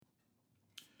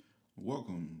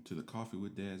Welcome to the Coffee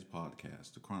with Dads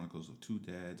podcast, the chronicles of two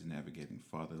dads navigating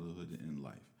fatherhood and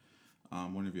life.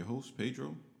 I'm one of your hosts,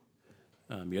 Pedro.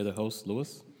 I'm your other host,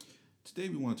 Lewis. Today,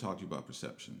 we want to talk to you about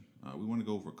perception. We want to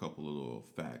go over a couple of little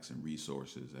facts and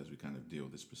resources as we kind of deal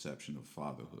with this perception of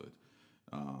fatherhood.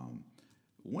 Um,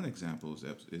 One example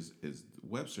is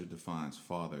Webster defines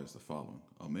father as the following: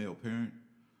 a male parent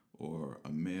or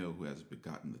a male who has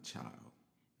begotten the child.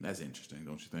 That's interesting,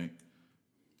 don't you think?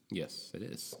 Yes, it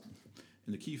is.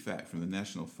 And the key fact from the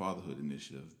National Fatherhood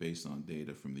Initiative, based on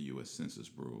data from the U.S. Census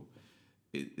Bureau,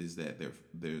 is that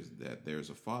there's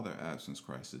a father absence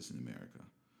crisis in America.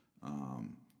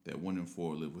 That 1 in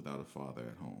 4 live without a father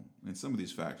at home. And some of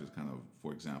these factors, kind of,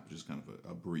 for example, just kind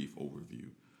of a brief overview.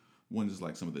 One is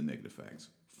like some of the negative facts.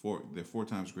 They're 4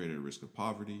 times greater at risk of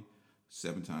poverty,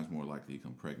 7 times more likely to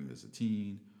become pregnant as a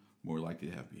teen, more likely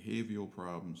to have behavioral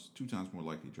problems, 2 times more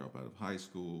likely to drop out of high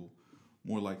school,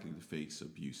 more likely to face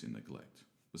abuse and neglect.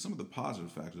 But some of the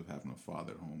positive factors of having a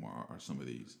father at home are some of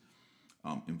these.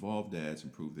 Involved dads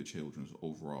improve their children's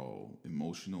overall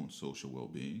emotional and social well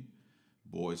being.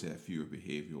 Boys have fewer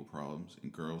behavioral problems,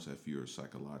 and girls have fewer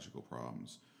psychological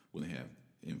problems when they have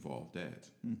involved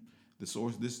dads. The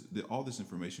source, all this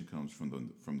information comes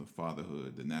from the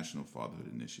fatherhood, the National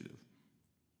Fatherhood Initiative.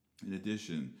 In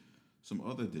addition, some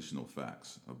other additional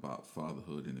facts about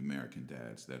fatherhood and American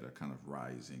dads that are kind of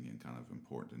rising and kind of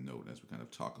important to note as we kind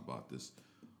of talk about this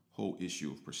whole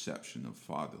issue of perception of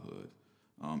fatherhood.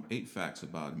 8 facts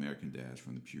about American dads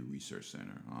from the Pew Research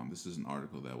Center. This is an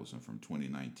article that was from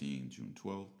 2019, June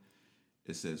 12th.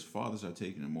 It says fathers are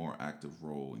taking a more active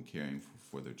role in caring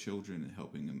for their children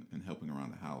and helping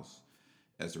around the house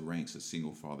as the ranks of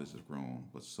single fathers have grown,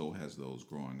 but so has those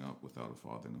growing up without a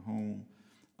father in the home.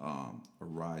 A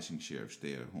rising share of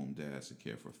stay-at-home dads to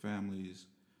care for families.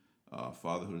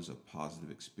 Fatherhood is a positive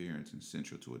experience and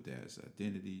central to a dad's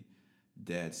identity.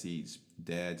 Dads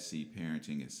see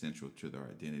parenting as central to their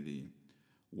identity.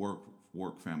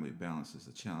 Work family balance is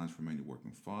a challenge for many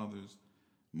working fathers.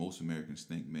 Most Americans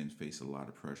think men face a lot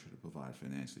of pressure to provide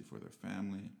financially for their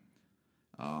family.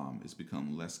 It's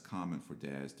become less common for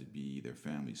dads to be their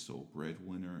family's sole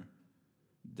breadwinner.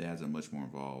 Dads are much more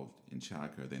involved in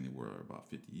childcare than they were about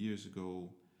 50 years ago.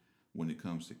 When it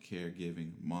comes to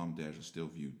caregiving, mom and dads are still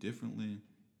viewed differently.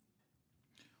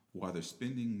 While they're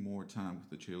spending more time with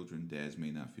the children, dads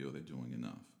may not feel they're doing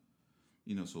enough.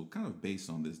 So kind of based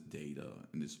on this data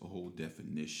and this whole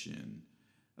definition,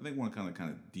 I think I want to kind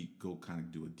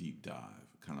of do a deep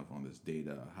dive kind of on this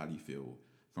data. How do you feel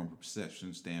from a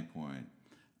perception standpoint?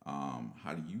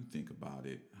 How do you think about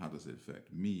it? How does it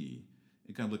affect me?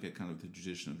 And kind of look at kind of the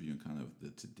traditional view and kind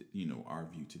of our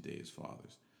view today as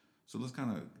fathers. So let's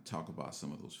kind of talk about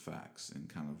some of those facts and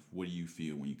kind of what do you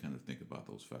feel when you kind of think about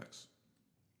those facts?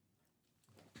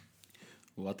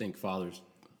 Well, I think fathers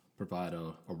provide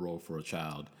a role for a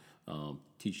child,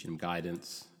 teaching them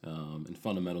guidance and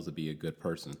fundamentals to be a good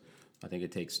person. I think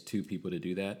it takes 2 people to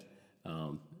do that.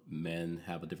 Men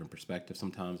have a different perspective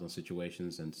sometimes on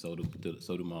situations, and so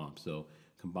do moms. So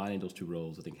combining those 2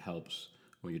 roles, I think, helps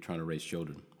when you're trying to raise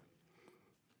children.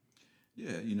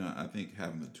 Yeah, I think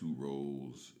having the 2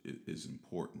 roles is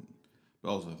important, but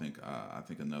also I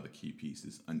think another key piece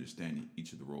is understanding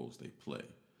each of the roles they play.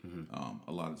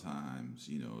 A lot of times,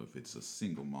 if it's a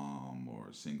single mom or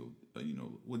a single,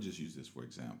 we'll just use this for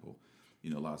example. A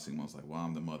lot of single moms like, well,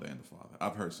 I'm the mother and the father.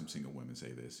 I've heard some single women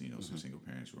say this. Some single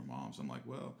parents who are moms. I'm like,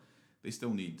 well, they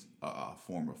still need a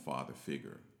former father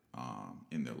figure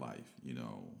in their life.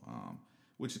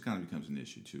 Which kind of becomes an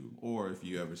issue too. Or if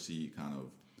you ever see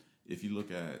if you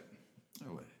look at,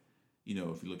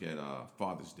 if you look at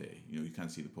Father's Day, you kind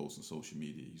of see the posts on social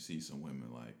media. You see some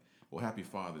women like, well, Happy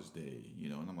Father's Day,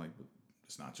 and I'm like, but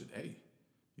it's not your day.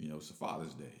 It's a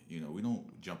Father's Day. We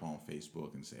don't jump on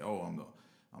Facebook and say, oh,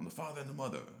 I'm the father and the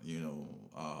mother,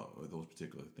 or those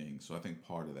particular things. So I think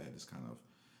part of that is kind of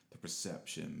the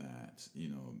perception that,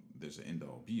 there's an end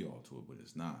all be all to it, but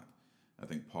it's not. I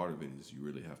think part of it is you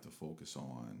really have to focus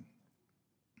on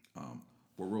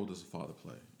what role does a father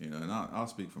play? And I'll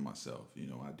speak for myself.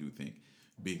 I do think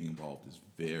being involved is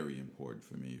very important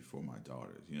for me, for my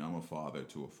daughters. I'm a father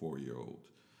to a 4-year-old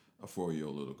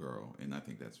little girl, and I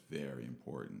think that's very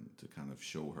important to kind of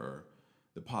show her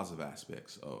the positive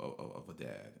aspects of a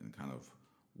dad and kind of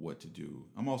what to do.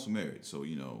 I'm also married, so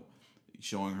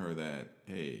showing her that,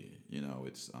 hey,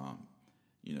 it's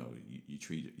you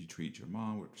treat your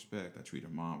mom with respect. I treat her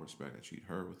mom with respect. I treat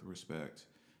her with respect.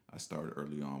 I started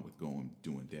early on with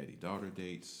doing daddy-daughter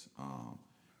dates,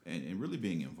 and really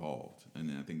being involved.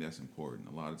 And I think that's important.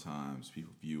 A lot of times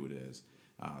people view it as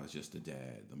it's just the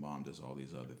dad. The mom does all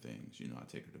these other things. I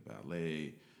take her to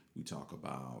ballet. We talk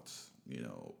about,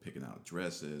 picking out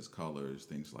dresses, colors,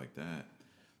 things like that.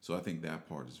 So I think that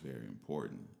part is very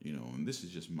important, and this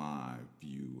is just my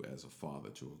view as a father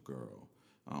to a girl.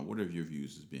 What are your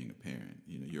views as being a parent?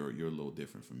 You're a little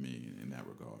different from me in that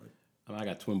regard. I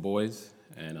got twin boys,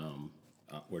 and I'm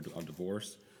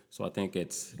divorced, so I think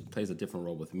it plays a different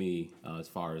role with me as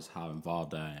far as how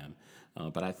involved I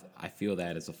am. But I feel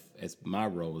that as my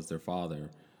role as their father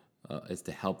is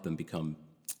to help them become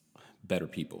better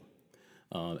people,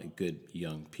 good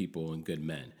young people, and good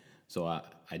men. So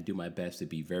I do my best to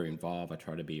be very involved. I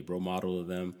try to be a role model to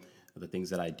them. The things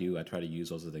that I do, I try to use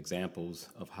those as examples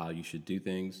of how you should do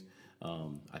things.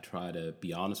 I try to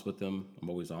be honest with them. I'm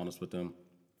always honest with them.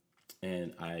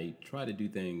 And I try to do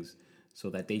things so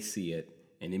that they see it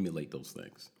and emulate those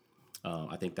things.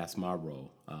 I think that's my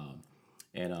role.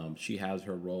 And she has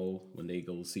her role when they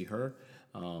go see her,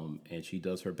 and she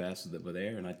does her best that we're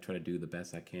there, and I try to do the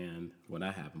best I can when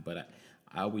I have them. But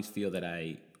I always feel that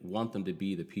I want them to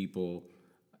be the people,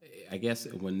 I guess,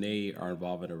 when they are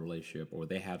involved in a relationship or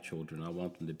they have children, I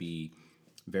want them to be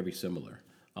very similar.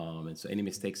 And so any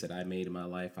mistakes that I made in my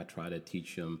life, I try to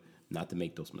teach them not to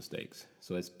make those mistakes.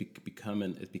 So it's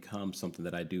become something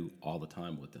that I do all the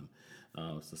time with them.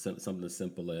 So something as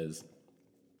simple as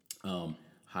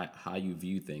how you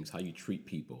view things, how you treat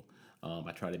people.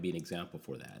 I try to be an example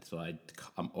for that. So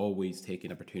I'm always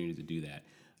taking opportunity to do that.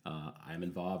 I'm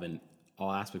involved in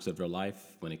all aspects of their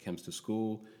life. When it comes to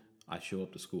school, I show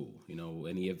up to school.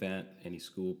 Any event, any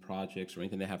school projects, or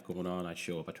anything they have going on, I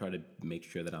show up. I try to make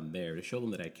sure that I'm there to show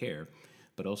them that I care,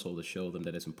 but also to show them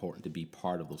that it's important to be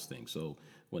part of those things. So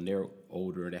when they're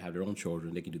older and they have their own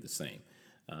children, they can do the same.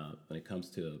 When it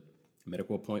comes to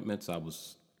medical appointments, I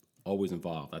was always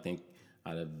involved. I think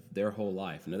out of their whole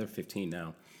life, and they're 15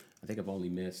 now, I think I've only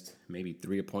missed maybe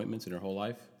 3 appointments in their whole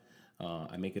life.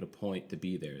 I make it a point to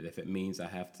be there. If it means I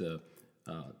have to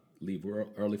leave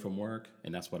early from work,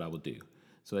 and that's what I will do.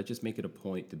 So I just make it a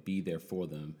point to be there for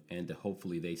them, and to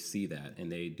hopefully they see that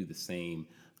and they do the same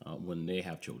when they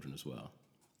have children as well.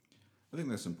 I think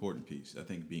that's an important piece. I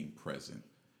think being present.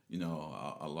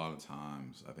 A lot of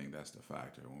times, I think that's the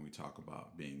factor when we talk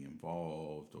about being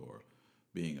involved or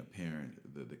being a parent.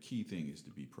 The key thing is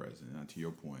to be present. And to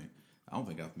your point, I don't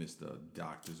think I've missed a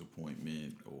doctor's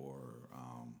appointment or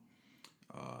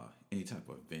any type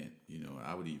of event.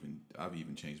 I've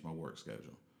even changed my work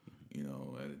schedule.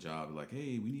 At a job, like,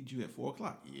 hey, we need you at 4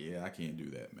 o'clock. Yeah, I can't do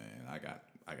that, man.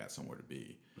 I got somewhere to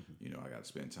be. I got to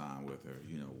spend time with her.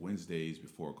 Wednesdays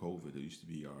before COVID, it used to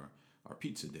be our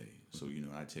pizza day. So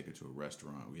I take her to a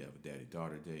restaurant. We have a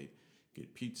daddy-daughter date,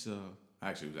 get pizza.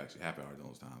 Actually, it was actually happy hour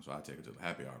those times. So I take her to the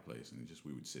happy hour place, and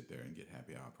we would sit there and get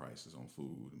happy hour prices on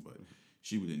food. But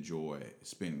she would enjoy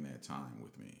spending that time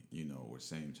with me. At the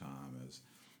same time as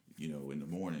in the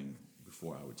morning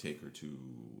before I would take her to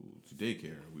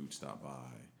daycare, we would stop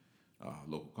by a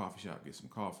local coffee shop, get some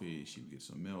coffee. She would get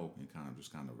some milk and kind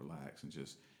of relax and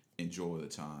just enjoy the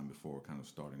time before kind of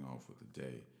starting off with the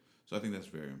day. So I think that's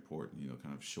very important,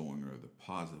 kind of showing her the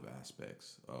positive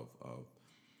aspects of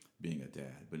being a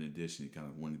dad. But in addition, kind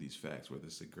of one of these facts, whether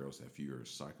it's the girls have fewer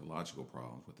psychological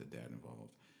problems with the dad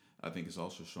involved, I think it's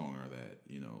also showing her that,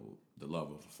 the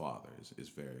love of a father is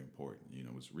very important.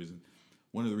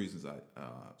 One of the reasons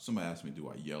somebody asked me, do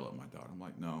I yell at my daughter? I'm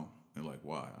like, no. And like,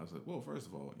 why? I was like, well, first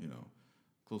of all,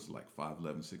 close to like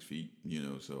 5'11", 6 feet,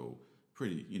 so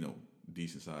pretty,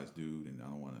 decent sized dude. And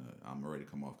I'm ready to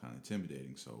come off kind of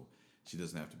intimidating. So she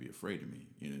doesn't have to be afraid of me.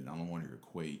 And I don't want her to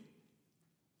equate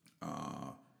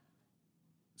a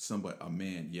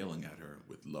man yelling at her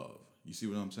with love. You see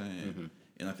what I'm saying? Mm-hmm.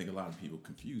 And I think a lot of people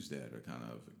confuse that or kind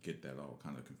of get that all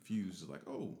kind of confused. It's like,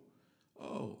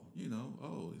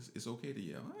 it's okay to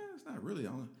yell. It's not really.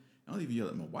 I don't even yell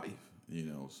at my wife,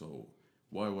 so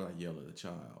why would I yell at a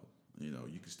child?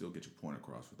 You can still get your point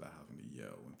across without having to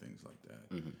yell and things like that.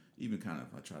 Mm-hmm. Even kind of,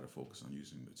 I try to focus on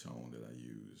using the tone that I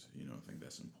use. I think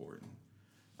that's important.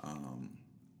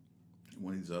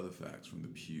 One of these other facts from the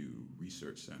Pew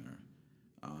Research Center,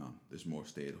 there's more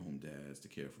stay-at-home dads to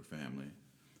care for family.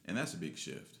 And that's a big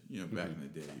shift. Back in the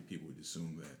day, people would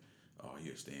assume that, oh,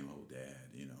 you're a stay-at-home dad,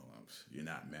 you're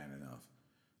not man enough.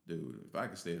 Dude, if I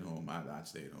could stay at home, I'd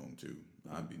stay at home too.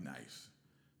 I'd be nice.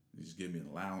 You just give me an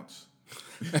allowance.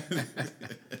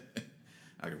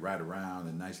 I could ride around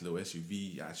in a nice little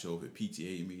SUV. I show up at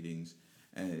PTA meetings.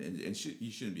 And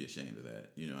you shouldn't be ashamed of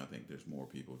that. I think there's more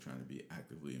people trying to be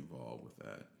actively involved with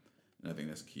that. And I think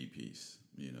that's a key piece,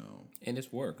 And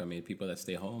it's work. I mean, people that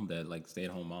stay home, that like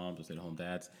stay-at-home moms or stay-at-home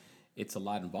dads, it's a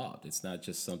lot involved. It's not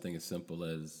just something as simple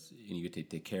as you get to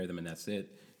take care of them and that's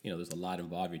it. there's a lot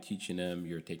involved. You're teaching them,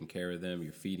 you're taking care of them,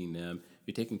 you're feeding them,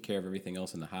 you're taking care of everything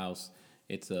else in the house.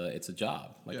 It's a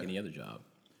job like Yeah. any other job.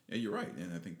 Yeah, you're right,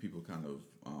 and I think people kind of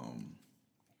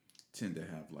tend to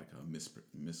have like a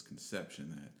misconception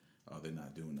that they're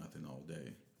not doing nothing all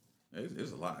day.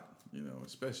 There's a lot,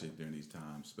 especially during these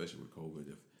times, especially with COVID.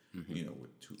 If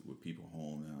with people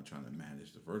home now trying to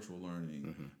manage the virtual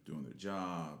learning, doing their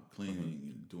job, cleaning,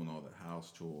 and doing all the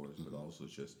house chores, but also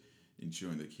just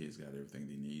ensuring the kids got everything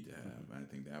they need to have. And I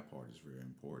think that part is very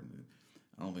important. And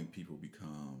I don't think people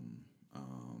become,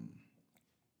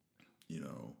 you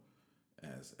know,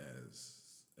 as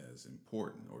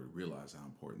important or realize how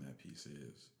important that piece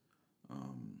is.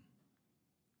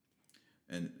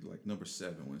 And like number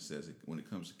 7, when it says when it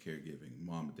comes to caregiving,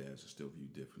 mom and dads are still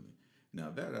viewed differently. Now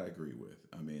that I agree with.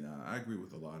 I mean, I agree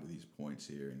with a lot of these points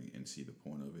here and see the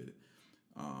point of it.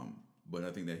 But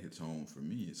I think that hits home for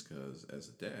me is because as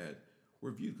a dad,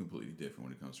 we're viewed completely different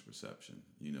when it comes to perception.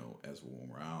 As when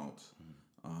we're out,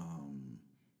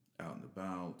 out and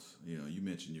about. You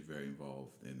mentioned you're very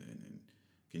involved in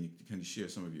can you share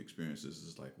some of your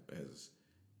experiences as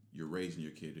you're raising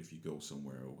your kid? If you go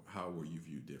somewhere, how were you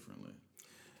viewed differently?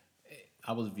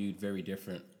 I was viewed very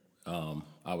different.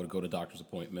 I would go to doctor's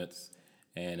appointments,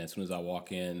 and as soon as I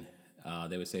walk in,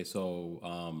 they would say,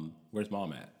 "So, where's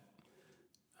mom at?"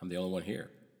 I'm the only one here.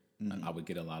 I would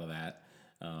get a lot of that.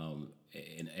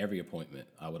 In every appointment,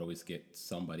 I would always get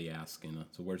somebody asking,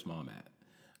 "So where's mom at?"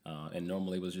 And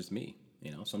normally it was just me.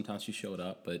 Sometimes she showed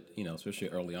up, but especially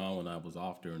early on when I was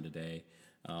off during the day,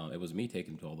 it was me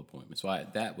taking to all the appointments. So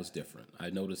that was different. I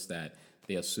noticed that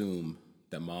they assume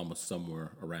that mom was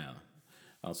somewhere around.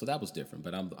 So that was different,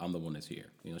 but I'm the one that's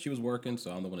here. She was working, so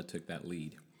I'm the one that took that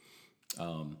lead.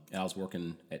 And I was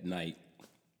working at night,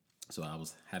 so I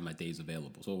had my days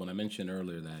available. So when I mentioned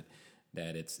earlier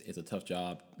that it's a tough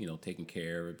job, taking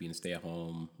care of being a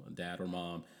stay-at-home dad or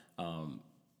mom,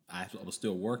 I was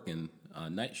still working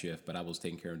night shift, but I was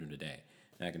taking care of them during the day.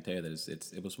 And I can tell you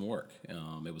that it was some work.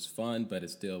 It was fun, but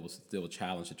it was still a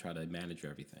challenge to try to manage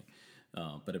everything.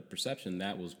 But a perception,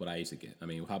 that was what I used to get. I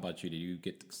mean, how about you? Did you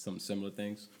get some similar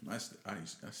things? I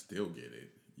still get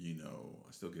it.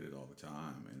 I still get it all the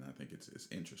time, and I think it's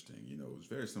interesting. It's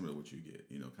very similar to what you get.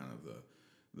 Kind of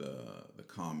the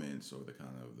comments or the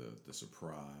kind of the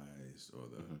surprise or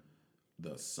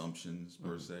the assumptions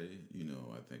per se.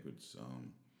 I think it's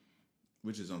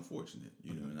which is unfortunate.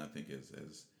 And I think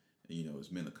as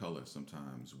men of color,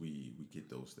 sometimes we get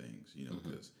those things.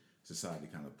 Because society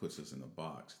kind of puts us in a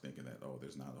box thinking that,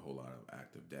 there's not a whole lot of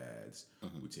active dads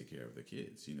who take care of the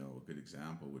kids. A good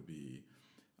example would be,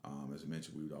 as I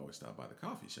mentioned, we would always stop by the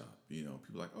coffee shop. People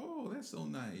are like, oh, that's so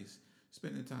nice,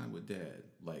 spending time with dad.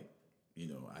 Like,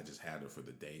 I just had her for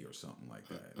the day or something like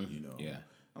that. Yeah.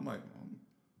 I'm like, I'm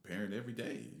a parent every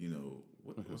day.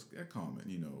 What's that comment?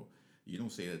 You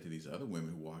don't say that to these other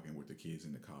women who walk in with the kids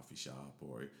in the coffee shop,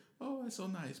 or, oh, that's so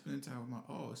nice spending time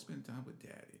with spending time with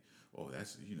daddy. Oh,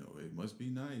 that's, it must be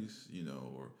nice,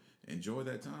 or enjoy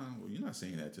that time. Well, you're not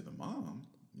saying that to the mom,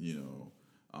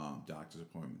 doctor's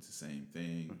appointments, the same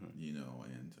thing,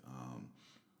 and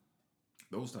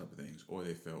those type of things. Or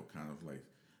they felt kind of like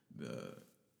the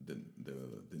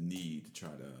need to try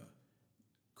to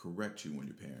correct you when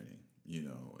you're parenting.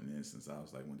 In instance, I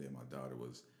was like, one day my daughter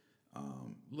was a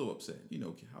little upset,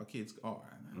 how kids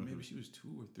are. And maybe she was 2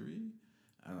 or 3.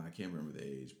 I can't remember the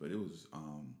age, but it was,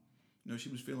 she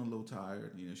was feeling a little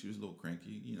tired. She was a little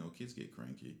cranky. Kids get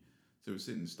cranky. So we're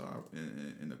sitting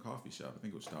in the coffee shop. I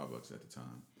think it was Starbucks at the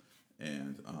time.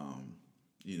 And,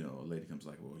 a lady comes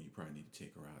like, well, you probably need to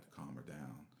take her out to calm her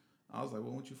down. I was like,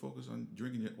 well, why don't you focus on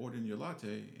ordering your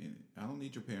latte? And I don't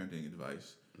need your parenting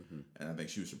advice. And I think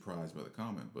she was surprised by the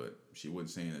comment, but she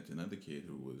wasn't saying it to another kid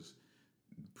who was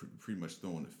pretty much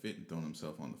throwing a fit and throwing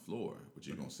himself on the floor. But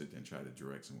you're going to sit there and try to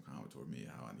direct some comment toward me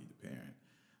how I need to parent.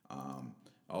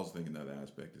 I also think another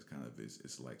aspect is kind of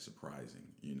it's like surprising.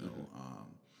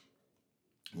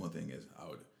 One thing is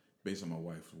based on my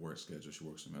wife's work schedule, she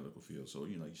works in the medical field. So,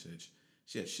 like you said,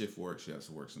 she had shift work. She has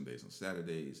to work some days on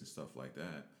Saturdays and stuff like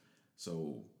that.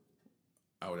 So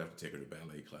I would have to take her to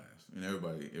ballet class. And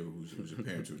everybody who's a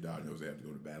parent to a daughter knows they have to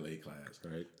go to ballet class.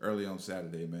 Right. Early on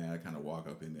Saturday, man, I kind of walk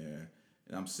up in there,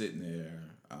 and I'm sitting there,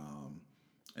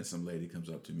 and some lady comes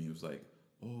up to me and was like,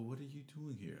 oh, what are you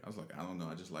doing here? I was like, I don't know.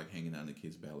 I just like hanging out in the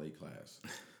kids' ballet class.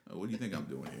 What do you think I'm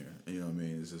doing here? You know what I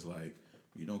mean? It's just like,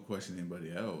 you don't question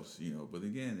anybody else, But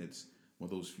again, it's one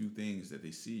of those few things that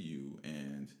they see you,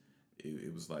 and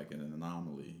it was like an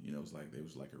anomaly. It was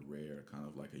like a rare, kind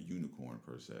of like a unicorn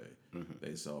per se.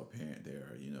 They saw a parent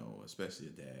there, especially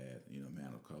a dad,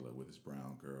 man of color with his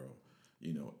brown girl,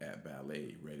 at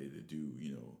ballet, ready to do,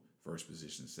 first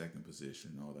position, second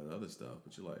position, and all that other stuff.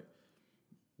 But you're like,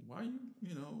 why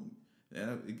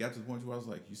and it got to the point where I was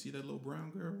like, you see that little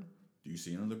brown girl? Do you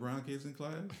see none of the brown kids in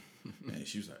class? And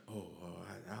she was like,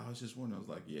 I was just wondering. I was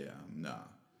like, yeah, nah.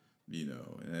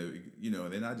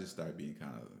 And then I just started getting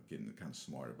kind of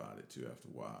smart about it too after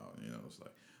a while. It's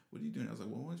like, what are you doing? I was like,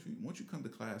 well, once you come to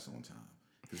class on time,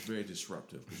 it's very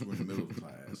disruptive because we're in the middle of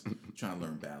class trying to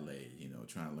learn ballet,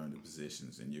 trying to learn the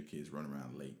positions, and your kids run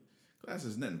around late. Class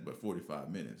is nothing but 45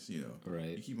 minutes,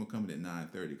 Right. You keep on coming at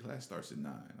 9:30. Class starts at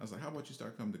 9. I was like, how about you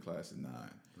start coming to class at 9?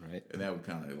 Right. And that would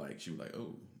kind of like, she was like,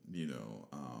 oh,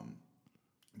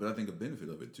 But I think a benefit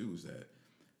of it too is that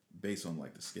based on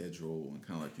like the schedule and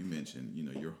kind of like you mentioned,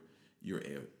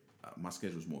 my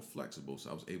schedule is more flexible,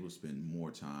 so I was able to spend more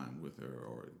time with her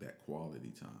or that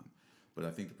quality time. But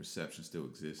I think the perception still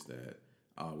exists that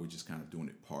we're just kind of doing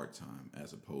it part-time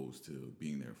as opposed to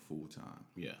being there full-time.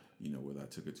 Yeah. Whether I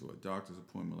took her to a doctor's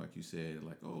appointment, like you said,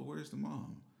 like, oh, where's the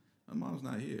mom? My mom's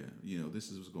not here.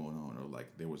 This is what's going on. Or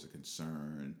like there was a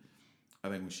concern. I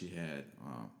think when she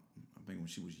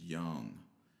was young,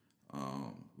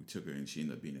 we took her and she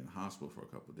ended up being in the hospital for a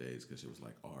couple of days because it was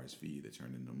like RSV that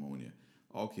turned into pneumonia.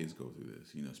 All kids go through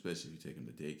this, especially if you take them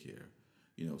to daycare.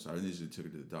 So I initially took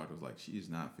her to the doctor. I was like, she is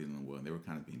not feeling well. And they were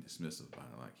kind of being dismissive about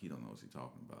it. Like, he don't know what he's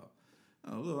talking about.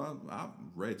 Look, I've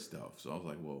read stuff. So I was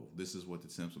like, well, this is what the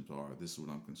symptoms are. This is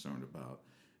what I'm concerned about.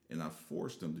 And I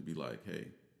forced them to be like, hey,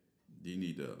 you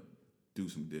need to do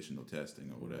some additional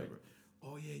testing or whatever. Right.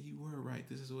 Oh, yeah, you were right.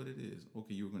 This is what it is.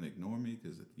 Okay, you were going to ignore me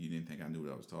because you didn't think I knew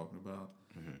what I was talking about.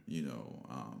 Mm-hmm.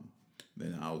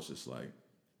 Then I was just like,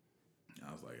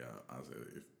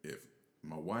 if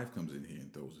my wife comes in here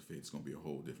and throws a fit, it's going to be a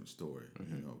whole different story,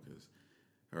 mm-hmm. Because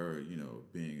her,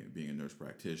 being a nurse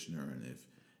practitioner, and if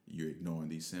you're ignoring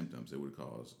these symptoms, it would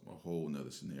cause a whole nother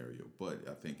scenario. But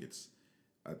I think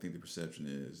the perception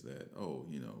is that,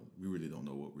 we really don't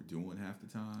know what we're doing half the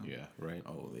time. Yeah, right.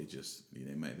 Oh,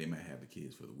 they might have the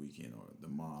kids for the weekend, or the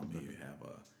mom may have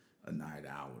a night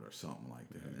out or something like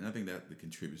that. Mm-hmm. And I think that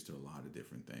contributes to a lot of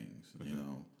different things,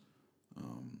 mm-hmm.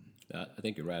 I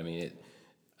think you're right. I mean,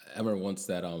 I remember once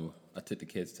that I took the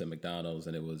kids to McDonald's,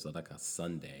 and it was like a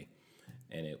Sunday,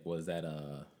 and it was at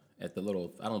the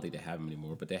little, I don't think they have them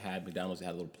anymore, but McDonald's had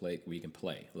a little play where you can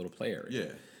play, a little play area.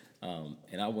 Yeah.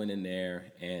 And I went in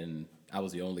there, and I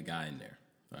was the only guy in there,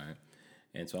 right?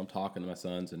 And so I'm talking to my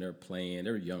sons, and they're playing.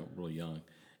 They're young, real young.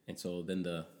 And so then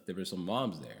there were some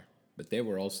moms there, but they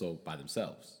were also by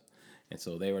themselves. And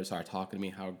so they were started talking to me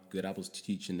how good I was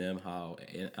teaching them,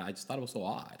 and I just thought it was so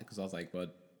odd because I was like,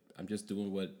 but I'm just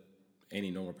doing what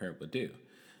any normal parent would do.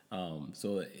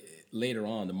 So later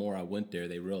on, the more I went there,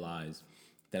 they realized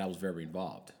that I was very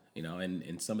involved,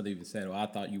 and some of them even said, well, I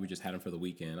thought you were just had him for the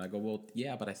weekend. I go, well,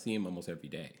 yeah, but I see him almost every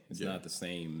day. It's not the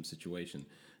same situation.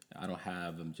 I don't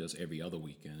have him just every other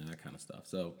weekend and that kind of stuff.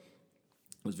 So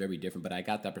it was very different, but I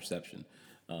got that perception.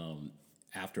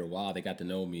 After a while, they got to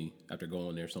know me after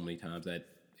going there so many times that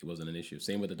it wasn't an issue.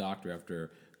 Same with the doctor.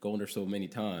 After going there so many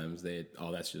times,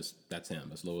 that's him.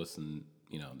 That's Lois, and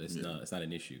it's not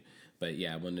an issue. But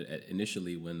yeah,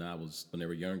 initially when they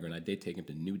were younger, and I did take them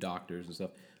to new doctors and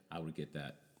stuff, I would get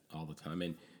that all the time.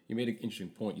 And you made an interesting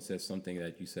point. You said something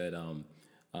that you said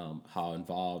how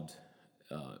involved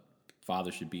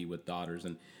fathers should be with daughters,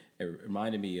 and it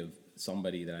reminded me of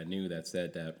somebody that I knew that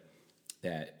said that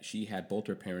she had both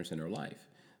her parents in her life,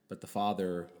 but the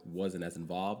father wasn't as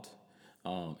involved,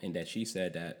 and that she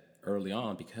said that early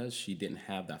on, because she didn't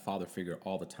have that father figure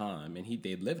all the time, and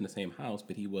they lived in the same house,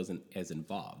 but he wasn't as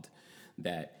involved,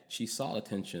 that she saw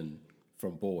attention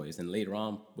from boys and later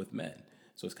on with men.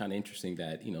 So it's kind of interesting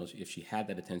that, if she had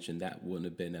that attention, that wouldn't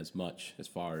have been as much as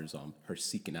far as her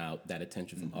seeking out that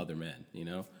attention from other men,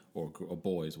 or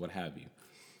boys, what have you.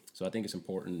 So I think it's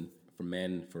important for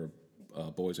men, for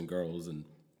boys and girls, and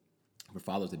for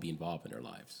fathers to be involved in their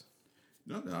lives.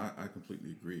 No, I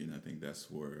completely agree, and I think that's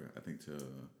where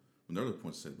another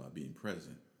point said about being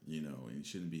present, and you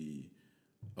shouldn't be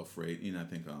afraid. I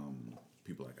think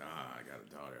people are like, I got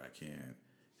a daughter, I can't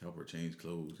help her change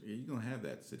clothes. Yeah, you're gonna have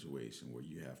that situation where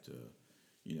you have to,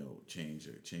 change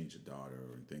a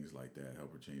daughter and things like that,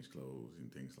 help her change clothes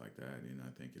and things like that. And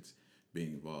I think it's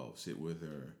being involved, sit with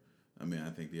her. I mean, I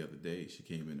think the other day she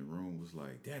came in the room, was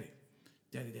like, Daddy,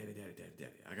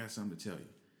 I got something to tell you.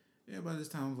 Yeah, by this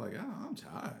time I was like, I'm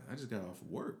tired. I just got off of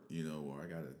work, or I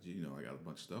got a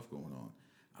bunch of stuff going on.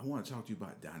 I want to talk to you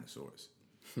about dinosaurs.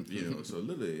 So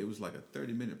literally it was like a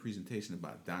 30-minute presentation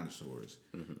about dinosaurs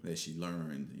that she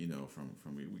learned, from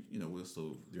we're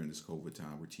still during this COVID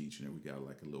time, we're teaching her. We got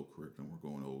like a little curriculum we're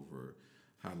going over,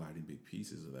 highlighting big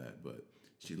pieces of that. But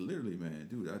she literally, man,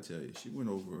 dude, I tell you, she went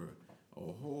over a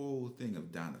whole thing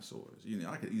of dinosaurs. You know,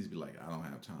 I could easily be like, I don't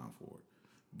have time for it,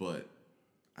 but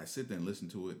I sit there and listen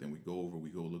to it. Then we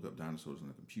go look up dinosaurs on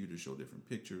the computer, show different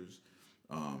pictures,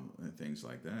 and things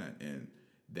like that. And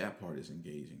that part is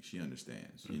engaging. She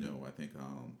understands. You know, I think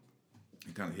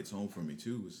it kind of hits home for me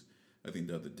too. Was I think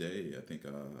the other day, I think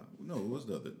no, it was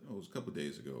it was a couple of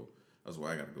days ago. I was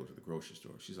where I got to go to the grocery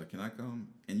store. She's like, "Can I come?"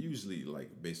 And usually,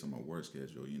 like based on my work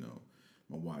schedule, you know,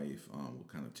 my wife will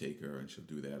kind of take her and she'll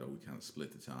do that, or we kind of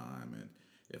split the time. And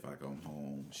if I come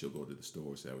home, she'll go to the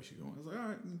store. So that way she's going. I was like, "All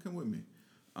right, you can come with me."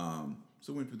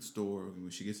 So we went to the store. And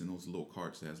when she gets in those little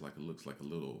carts that has looks like a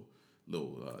little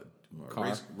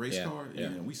Car? race Yeah, car. yeah.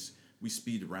 You know, we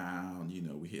speed around. You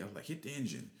know, I was like, hit the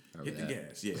engine, hit the that.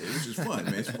 gas. Yeah, it was just fun,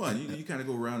 man. It's fun. You kind of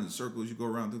go around in circles. You go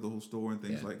around through the whole store and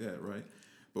things Yeah. like that, right?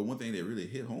 But one thing that really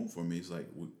hit home for me is like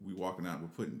we walking out, we're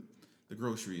putting the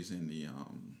groceries in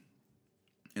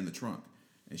the trunk,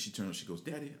 and she turns, she goes,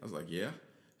 "Daddy," I was like, "Yeah."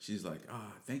 She's like,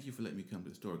 "Thank you for letting me come to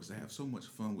the store because I have so much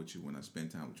fun with you when I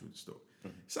spend time with you at the store."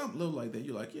 Something little like that.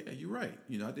 You're like, "Yeah, you're right.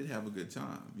 You know, I did have a good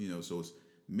time." You know, so it's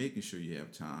making sure you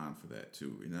have time for that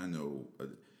too. And I know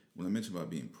when I mentioned about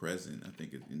being present, I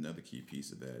think another key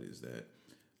piece of that is that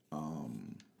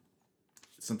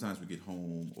sometimes we get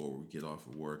home or we get off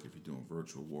of work, if you're doing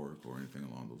virtual work or anything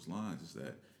along those lines, is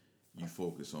that you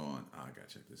focus on, I got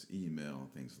to check this email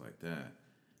and things like that,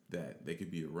 that they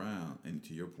could be around. And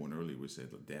to your point earlier, we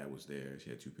said that dad was there, she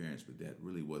had two parents, but dad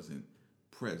really wasn't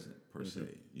present per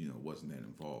se, you know, wasn't that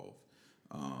involved.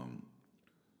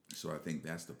 So I think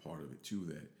that's the part of it too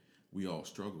that we all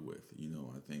struggle with. You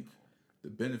know, I think the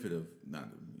benefit of not,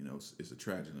 you know, it's a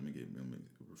tragedy. Let me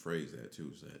rephrase that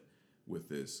too. Is that with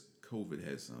this COVID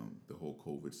has the whole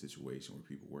COVID situation where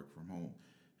people work from home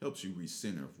helps you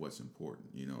recenter of what's important.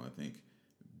 You know, I think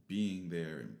being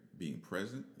there and being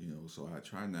present. You know, so I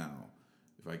try now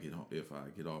if I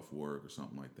get off work or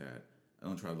something like that, I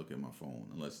don't try to look at my phone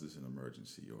unless it's an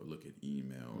emergency or look at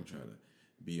email or try to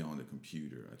be on the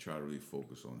computer. I try to really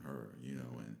focus on her, you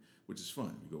know, and which is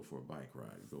fun. We go for a bike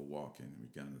ride, we go walking, we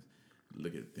kind of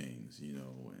look at things, you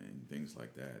know, and things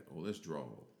like that. Oh, let's draw,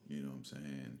 you know what I'm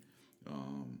saying?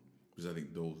 Because I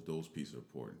think those pieces are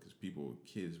important because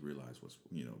kids realize what's,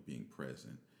 you know, being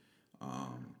present.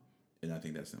 And I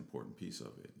think that's an important piece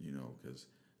of it, you know, because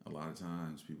a lot of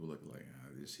times people look like,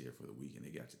 they're just here for the weekend.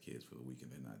 They got the kids for the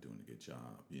weekend. They're not doing a good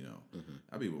job, you know.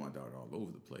 I be with my daughter all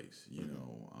over the place, you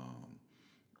know.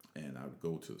 And I would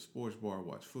go to the sports bar,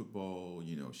 watch football.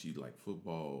 You know, she liked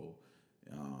football.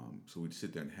 So we'd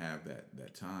sit there and have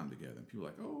that time together. And people are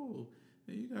like, "Oh,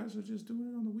 hey, you guys are just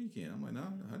doing it on the weekend." I'm like, "No,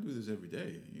 I do this every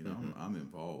day. You know, I'm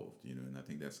involved. You know." And I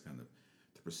think that's kind of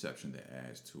the perception that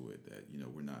adds to it that, you know,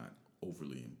 we're not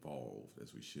overly involved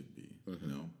as we should be. You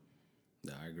know.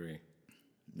 No, I agree.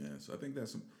 Yeah. So I think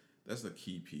that's the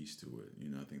key piece to it. You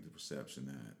know, I think the perception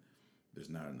that there's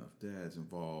not enough dads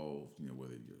involved. You know,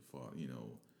 whether you're father, you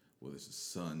know, whether it's a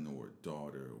son or a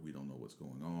daughter, we don't know what's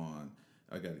going on.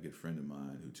 I got a good friend of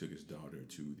mine who took his daughter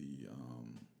to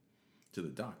the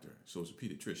doctor. So it's a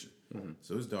pediatrician.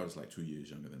 So his daughter's like 2 years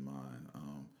younger than mine.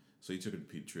 So he took her to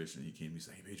the pediatrician. He came. He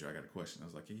said, "Hey, Pedro, I got a question." I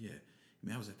was like, "Yeah, yeah."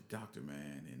 Man, I was at the doctor,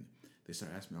 man, and they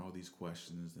started asking me all these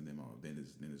questions. And then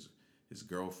his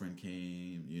girlfriend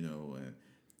came, you know,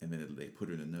 and then they put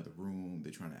her in another room.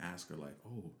 They're trying to ask her like,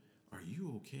 "Oh, are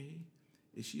you okay?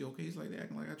 Is she okay?" He's like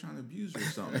acting like I'm trying to abuse her or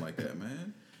something like that,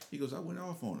 man. He goes, "I went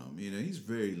off on him." You know, he's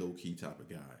very low key type of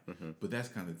guy. But that's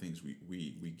kind of things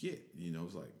we get. You know,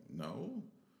 it's like, no,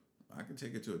 I can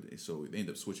take it to a. So they end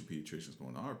up switching pediatricians,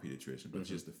 going to our pediatrician. But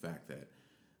just the fact that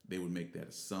they would make that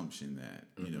assumption that,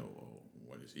 you know, oh,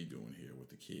 what is he doing here with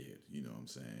the kid? You know what I'm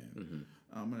saying?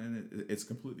 And it's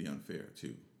completely unfair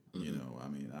too. You know, I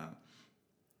mean,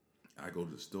 I go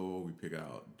to the store, we pick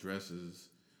out dresses,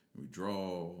 we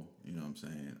draw, you know what I'm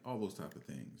saying? All those type of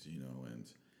things, you know, and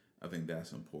I think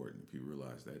that's important. People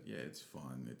realize that, yeah, it's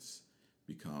fun. It's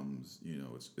becomes, you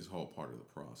know, it's all part of the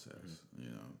process, you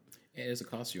know. And it doesn't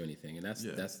cost you anything, and that's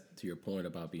to your point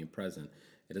about being present.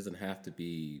 It doesn't have to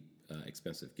be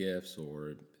expensive gifts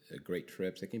or great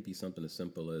trips. It can be something as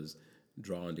simple as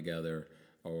drawing together,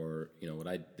 or, you know, what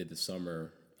I did this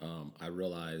summer. I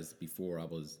realized before I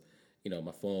was, you know,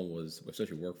 my phone was,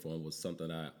 especially work phone, was something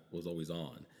I was always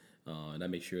on, and I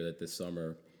made sure that this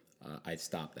summer I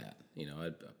stopped that. You know, I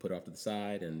put it off to the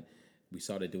side, and we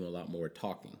started doing a lot more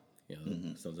talking. You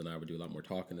know, Sons and I would do a lot more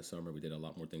talking this summer. We did a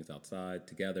lot more things outside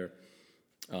together.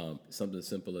 Something as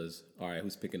simple as, all right,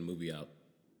 who's picking a movie out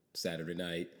Saturday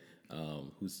night?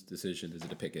 Whose decision is it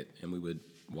to pick it? And we would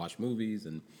watch movies,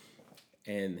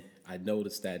 and I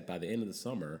noticed that by the end of the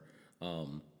summer,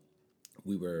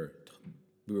 we were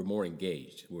more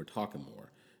engaged. We were talking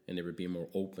more, and they were being more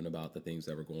open about the things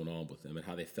that were going on with them and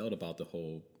how they felt about the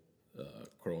whole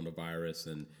coronavirus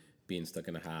and being stuck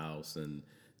in the house and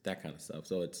that kind of stuff.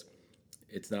 So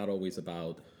it's not always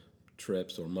about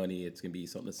trips or money. It's gonna be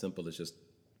something as simple as just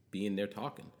being there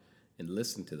talking and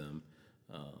listening to them.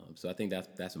 So I think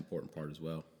that's an important part as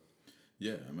well.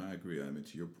 Yeah, I mean, I agree. I mean,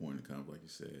 to your point, kind of like you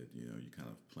said, you kind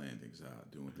of plan things out,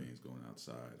 doing things, going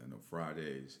outside. I know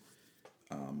Fridays,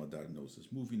 my daughter knows this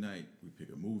movie night. We pick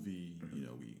a movie.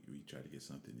 We try to get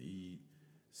something to eat.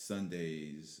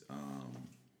 Sundays,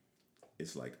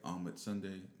 it's like omelet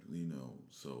Sunday.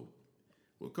 So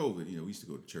with COVID, we used to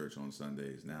go to church on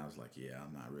Sundays. Now it's like, yeah,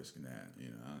 I'm not risking that.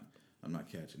 I'm not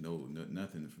catching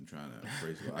nothing from trying to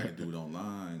praise God. I can do it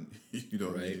online.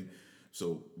 What I mean?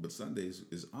 So, but Sundays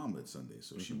is omelet Sunday.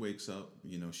 So she wakes up,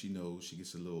 she knows she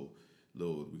gets a little,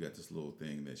 we got this little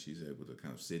thing that she's able to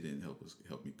kind of sit in and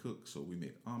help me cook. So we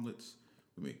make omelets,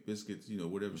 we make biscuits,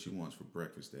 whatever she wants for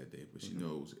breakfast that day. But she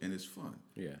knows, and it's fun.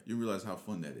 Yeah. You realize how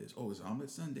fun that is. Oh, it's omelet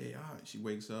Sunday. All right. She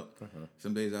wakes up.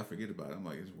 Some days I forget about it. I'm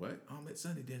like, it's what? Omelet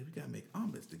Sunday, Daddy. We got to make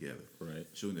omelets together. Right.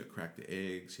 She'll crack the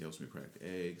eggs. She helps me crack the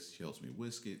eggs. She helps me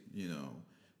whisk it,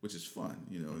 which is fun,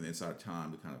 and it's our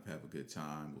time to kind of have a good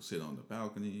time. We'll sit on the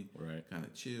balcony, right, kind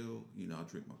of chill. I'll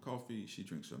drink my coffee. She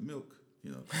drinks her milk.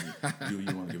 You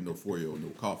want to give no 4-year-old no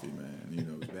coffee, man.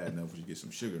 It's bad enough when you get some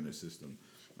sugar in the system.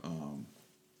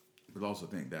 But also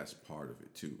think that's part of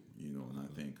it too, and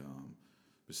I think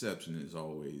perception is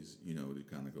always, it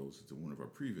kind of goes to one of our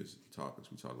previous topics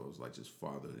we talked about. It was like just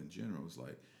fatherhood in general. It's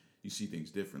like you see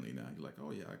things differently now. You're like, oh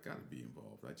yeah, I got to be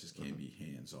involved. I just can't be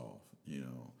hands off,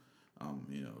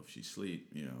 if she sleep,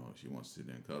 she wants to sit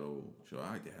there and cuddle. She'll,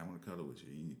 all right, Dad, I want to cuddle with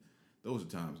you. Those are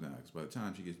times now, because by the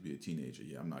time she gets to be a teenager,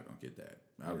 I'm not going to get that.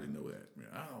 I already know that.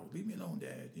 Oh, leave me alone,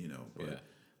 Dad, But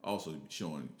also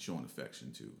showing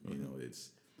affection, too. It's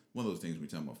one of those things when we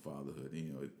talk about fatherhood,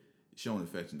 showing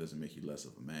affection doesn't make you less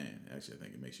of a man. Actually, I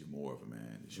think it makes you more of a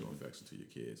man to show affection to your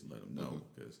kids and let them know,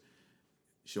 because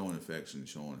showing affection,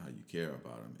 showing how you care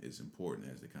about them is important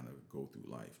as they kind of go through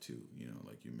life, too,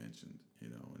 like you mentioned,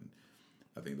 and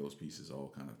I think those pieces all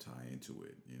kind of tie into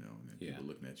it, and then people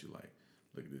looking at you like,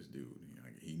 look at this dude,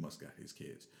 he must got his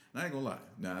kids. And I ain't gonna lie.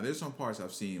 Now, there's some parts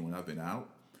I've seen when I've been out.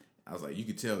 I was like, you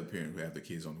can tell the parent who have the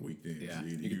kids on the weekends. Yeah,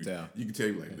 you can tell. You can tell,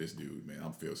 like, this dude, man,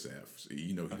 I feel sad.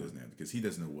 He doesn't have, because he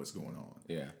doesn't know what's going on.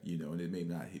 Yeah. And it may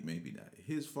not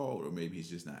his fault, or maybe he's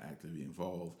just not actively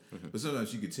involved. But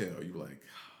sometimes you can tell. You're like,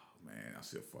 man,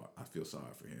 I feel sorry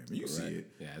for him. And you see it.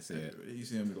 Yeah, I see it. You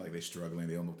see them like they're struggling.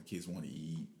 They don't know what the kids want to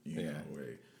eat.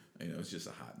 Or it's just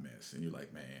a hot mess. And you're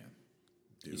like, man,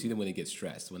 dude. You see them when they get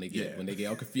stressed, when they get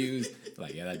all confused.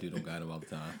 Like, that dude don't got him all the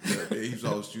time. He's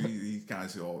kind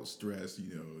of all stressed.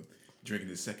 Drinking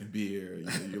his second beer.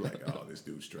 You're like, oh, this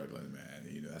dude's struggling,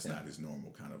 man. That's not his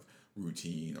normal kind of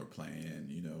routine or plan.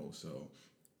 So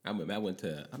I went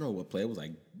to, I don't know what play. It was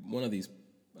like one of these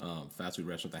fast food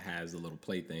restaurant that has a little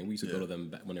play thing. We used to go to them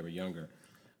back when they were younger.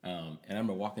 And I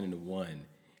remember walking into one,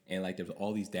 and like there was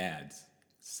all these dads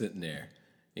sitting there,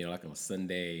 like on a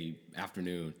Sunday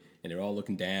afternoon, and they're all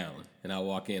looking down. And I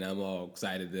walk in, I'm all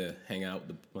excited to hang out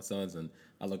with my sons, and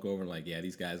I look over and like, yeah,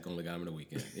 these guys only got them in the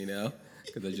weekend,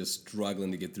 because they're just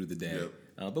struggling to get through the day.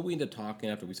 Yep. But we ended up talking.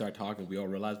 After we started talking, we all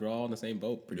realized we're all in the same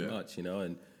boat pretty much,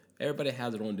 and everybody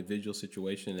has their own individual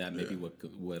situation, that maybe what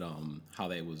how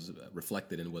they was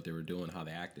reflected in what they were doing, how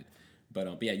they acted.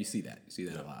 But yeah, you see that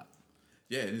a lot.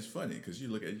 Yeah, and it's funny because you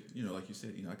look at, like you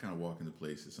said, I kind of walk into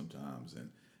places sometimes, and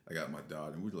I got my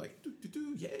daughter, and we're like,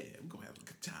 yeah, we're gonna have a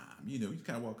good time. You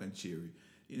kind of walk on cheery.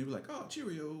 We're like, oh,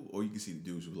 cheerio. Or you can see the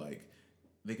dudes who like,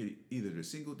 they could either they're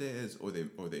single dads, or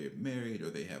they're married,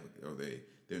 or they're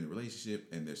in a relationship,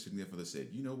 and their significant other said,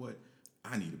 you know what?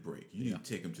 I need a break. You need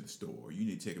to take them to the store. You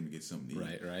need to take them to get something to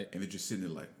eat. Right. And they're just sitting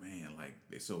there like, man, like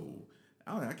they're so,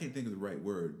 I can't think of the right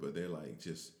word, but they're like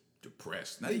just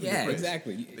depressed. Not even depressed.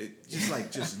 Exactly. They're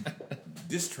just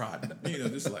distrodden.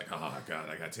 Just like, oh God,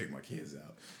 I gotta take my kids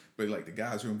out. But like the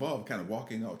guys who are involved kind of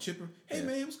walking all chipper. Hey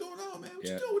man, what's going on, man? What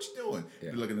you doing? What you doing?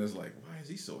 They're looking at us like, why is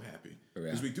he so happy?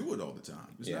 Because we do it all the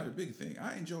time. It's not a big thing.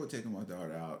 I enjoy taking my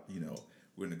daughter out.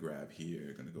 We're gonna grab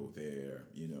here, gonna go there.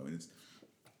 And it's.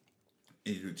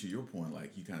 And to your point,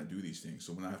 like you kind of do these things.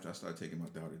 So after I started taking my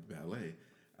daughter to ballet,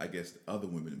 I guess the other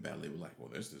women in ballet were like, well,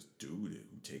 there's this dude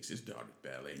who takes his daughter to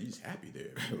ballet and he's happy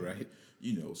there. Right.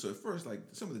 So at first, like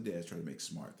some of the dads try to make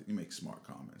smart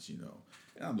comments, and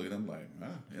I'm looking, I'm like,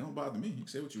 it don't bother me. You can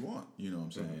say what you want, you know what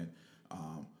I'm saying?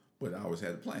 But I always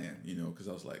had a plan, because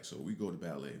I was like, so we go to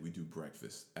ballet, we do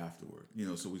breakfast afterward,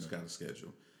 so we just got a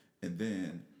schedule. And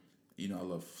then, I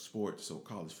love sports, so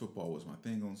college football was my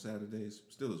thing on Saturdays,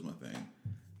 still is my thing.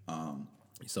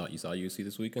 You saw UC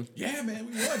this weekend? Yeah, man,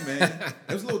 we won, man.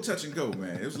 It was a little touch and go,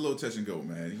 man. It was a little touch and go,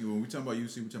 man. When we talking about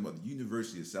UC, we talking about the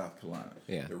University of South Carolina,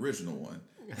 Yeah. the original one,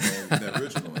 the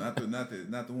original one,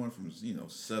 not the one from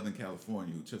Southern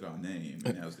California who took our name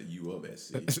and now it's the U of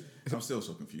SC. I'm still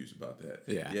so confused about that.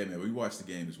 Yeah. Yeah, man. We watched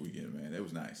the game this weekend, man. It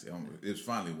was nice. It was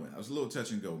finally win. I was a little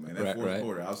touch and go, man. That fourth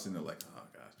quarter, I was sitting there like, oh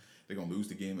gosh, they're gonna lose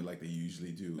the game like they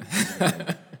usually do.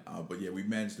 But yeah, we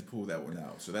managed to pull that one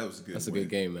out, so that was a good. That's win. a good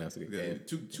game, man. That's a good game.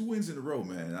 Two wins in a row,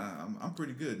 man. I'm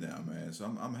pretty good now, man. So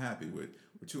I'm happy with.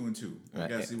 We're 2-2. We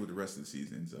gotta see what the rest of the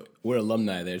season ends up. We're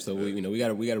alumni there, so we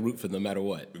gotta root for them no matter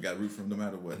what. We gotta root for them no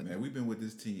matter what, man. We've been with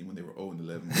this team when they were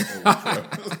 0-11.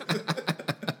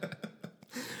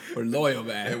 We're loyal,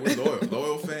 man. Yeah, we're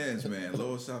loyal fans, man.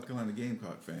 Loyal South Carolina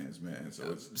Gamecock fans, man.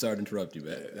 So it's sorry to interrupt you,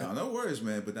 man. no worries,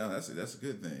 man. But now that's a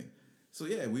good thing. So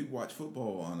yeah, we watch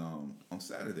football on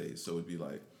Saturdays. So it'd be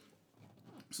like,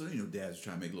 dads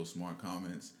try to make little smart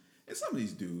comments, and some of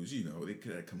these dudes, they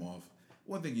could come off.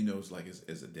 One thing is like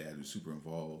as a dad who's super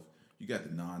involved, you got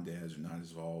the non-dads who are not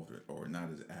as involved or not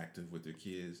as active with their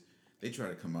kids. They try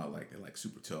to come out like they're like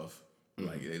super tough. Mm-hmm.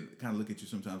 Like they kind of look at you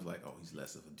sometimes like, oh, he's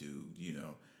less of a dude,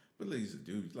 But like, he's a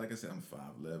dude. Like I said, I'm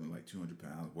 5'11", like 200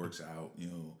 pounds, works out,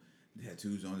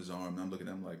 tattoos on his arm. And I'm looking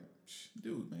at him like,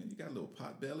 dude, man, you got a little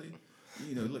pot belly.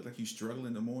 You look like you struggle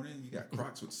in the morning. You got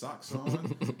Crocs with socks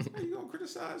on. How you gonna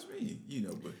criticize me?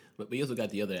 But we also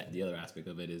got the other aspect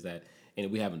of it is that, and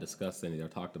we haven't discussed any or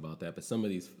talked about that. But some of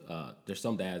these, there's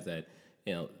some dads that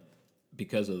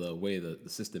because of the way the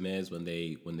system is when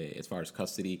they as far as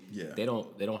custody, they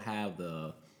don't have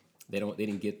they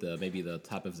didn't get maybe the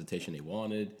type of visitation they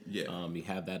wanted. Yeah. You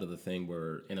have that other thing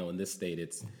where in this state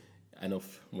it's. I know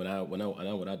when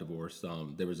I divorced,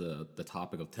 there was the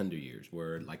topic of tender years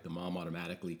where like the mom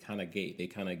automatically kind of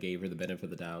gave her the benefit of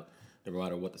the doubt, no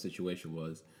matter what the situation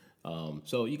was.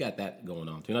 So you got that going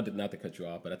on too. Not to cut you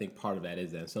off, but I think part of that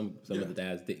is that some of the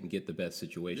dads didn't get the best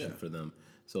situation for them,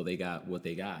 so they got what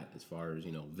they got as far as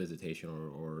visitation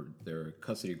or their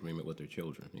custody agreement with their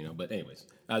children. But anyways,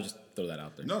 I'll just throw that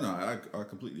out there. No, I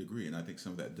completely agree, and I think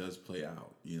some of that does play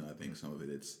out. I think some of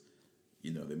it's.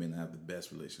 They may not have the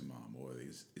best relationship with mom, or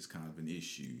it's kind of an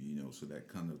issue, so that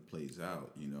kind of plays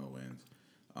out, and,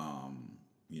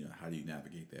 how do you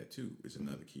navigate that too is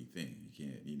another key thing. You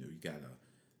can't, you gotta,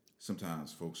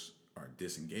 sometimes folks are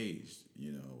disengaged,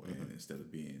 and instead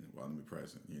of being, well, let me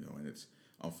present, and it's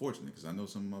unfortunate because I know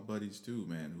some of my buddies too,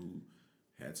 man, who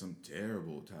had some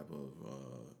terrible type of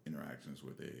interactions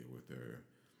with their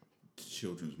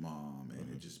children's mom,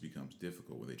 and it just becomes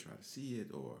difficult where they try to see it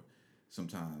or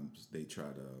sometimes they try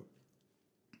to,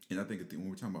 and I think when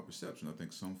we're talking about perception, I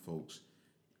think some folks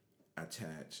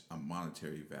attach a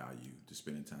monetary value to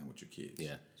spending time with your kids.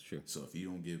 Yeah, it's true. So if you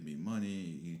don't give me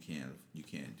money, you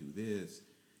can't do this.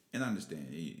 And I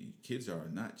understand kids are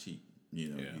not cheap.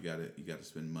 You gotta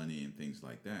spend money and things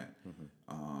like that.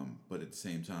 Mm-hmm. But at the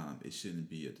same time, it shouldn't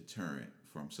be a deterrent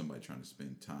from somebody trying to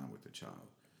spend time with their child,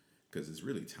 because it's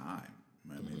really time.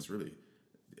 I mean, it's really.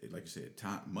 Like you said,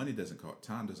 time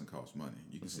doesn't cost money.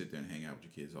 You can sit there and hang out with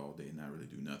your kids all day and not really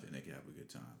do nothing. They can have a good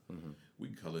time. Mm-hmm. We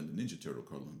can color in the Ninja Turtle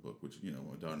coloring book, which my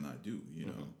daughter and I do.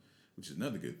 Which is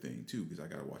another good thing too, because I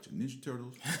got to watch Ninja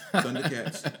Turtles,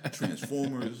 Thundercats,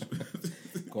 Transformers.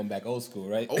 Going back old school,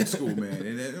 right? Old school, man.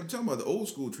 And I'm talking about the old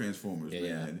school Transformers, man.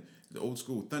 Yeah. The old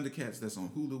school Thundercats that's on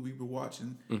Hulu we were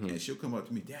watching, and she'll come up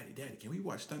to me, Daddy, can we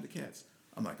watch Thundercats?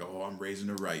 I'm like, oh, I'm raising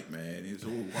her right, man. And so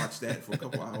we'll watch that for a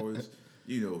couple hours.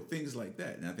 Things like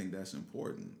that. And I think that's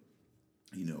important,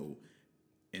 and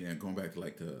then going back to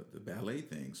like the ballet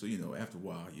thing. So, after a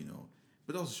while,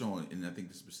 but also showing, and I think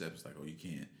this perception is like, oh, you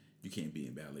can't be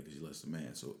in ballet because you're less than a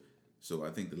man. So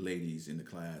I think the ladies in the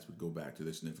class would go back to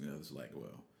their significant others like,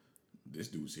 well, this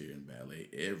dude's here in ballet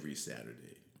every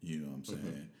Saturday. You know what I'm saying?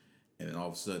 Mm-hmm. And then all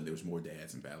of a sudden there was more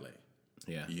dads in ballet.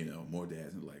 Yeah. More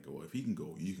dads and like, oh, if he can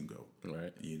go, you can go.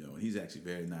 Right. And he's actually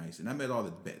very nice. And I met all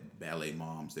the ballet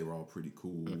moms. They were all pretty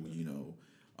cool,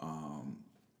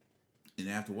 and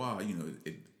after a while,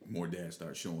 more dads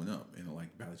started showing up. And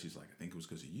like ballet, she's like, I think it was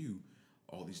because of you.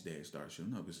 All these dads started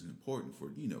showing up. It's important for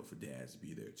dads to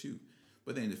be there too.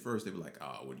 But then at first they were like,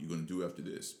 what are you going to do after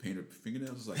this? Paint her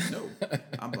fingernails? I was like, no.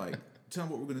 I'm like, tell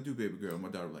them what we're going to do, baby girl. And my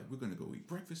daughter was like, we're going to go eat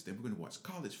breakfast, then we're going to watch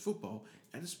college football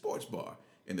at a sports bar.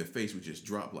 And their face would just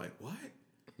drop like, what?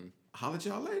 Mm-hmm. Holler at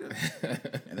y'all later.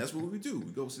 And that's what we do.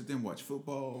 We go sit there and watch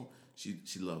football. She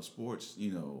loves sports,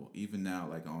 even now,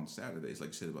 like on Saturdays, like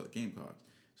you said about the Gamecocks.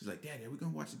 She's like, Daddy, are we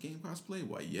going to watch the Gamecocks play?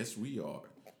 Why, yes, we are.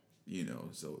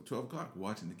 So 12 o'clock,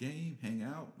 watching the game, hang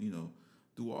out,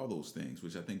 do all those things,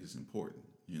 which I think is important,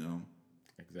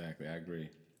 Exactly, I agree.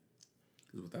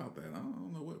 Because without that, I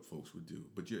don't know what folks would do.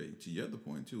 But to your other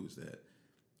point too is that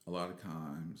a lot of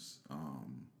times,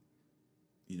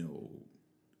 you know,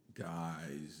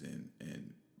 guys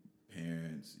and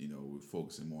parents, we're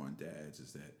focusing more on dads.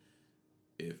 Is that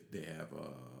if they have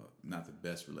not the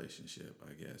best relationship,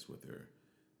 I guess, with their,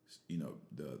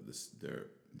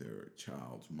 their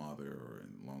child's mother or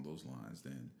along those lines,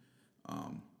 then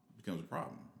becomes a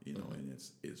problem. And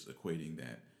it's equating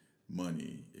that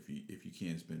money. If you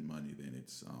can't spend money, then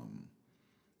it's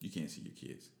you can't see your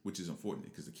kids, which is unfortunate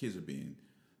because the kids are being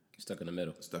Stuck in the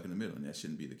middle. and that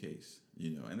shouldn't be the case.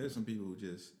 And there's some people who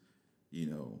just,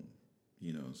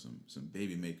 some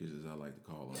baby makers, as I like to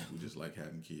call them, who just like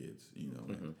having kids,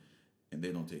 and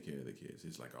they don't take care of the kids.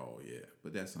 It's like, oh yeah,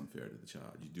 but that's unfair to the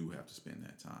child. You do have to spend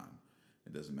that time.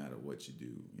 It doesn't matter what you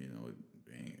do, an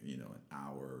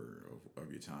hour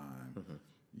of your time,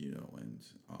 and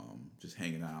just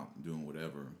hanging out and doing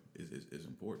whatever is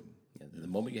important. Yeah, the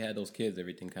moment you had those kids,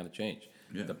 everything kind of changed.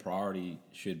 Yeah. The priority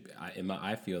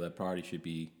I feel that priority should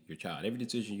be your child. Every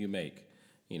decision you make,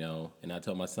 and I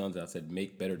tell my sons, I said,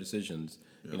 make better decisions,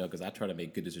 because I try to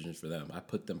make good decisions for them. I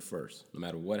put them first. No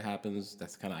matter what happens,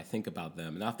 that's kind of, I think about them.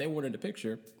 And now if they weren't in the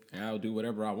picture, I'll do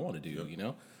whatever I want to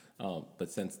do, But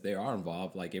since they are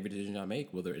involved, like every decision I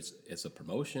make, whether it's a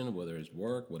promotion, whether it's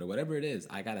work, whatever it is,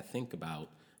 I got to think about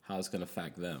how it's going to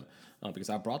affect them, because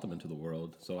I brought them into the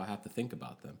world, so I have to think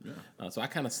about them. Yeah. So I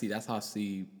kind of that's how I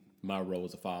see my role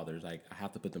as a father. Is like I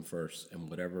have to put them first in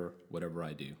whatever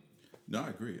I do. No, I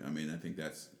agree. I mean, I think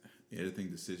everything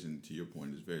decision, to your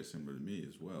point, is very similar to me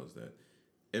as well, is that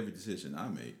every decision I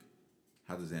make,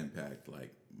 how does it impact,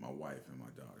 like, my wife and my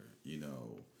daughter,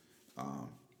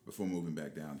 before moving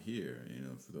back down here,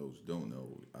 for those who don't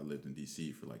know, I lived in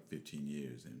D.C. for like 15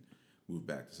 years and moved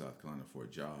back to South Carolina for a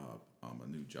job, a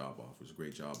new job offer. It was a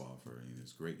great job offer, and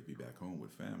it's great to be back home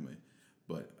with family,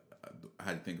 but I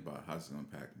had to think about how it's going to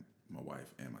impact my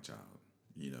wife and my child,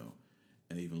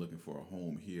 and even looking for a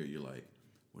home here, you're like,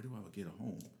 where do I get a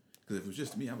home? Because if it was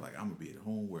just me, I'm like, I'm going to be at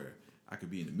home where I could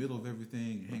be in the middle of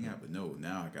everything, hang out, but no,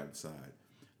 now I got to decide,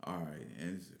 all right,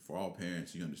 and for all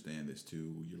parents, you understand this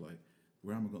too, you're like,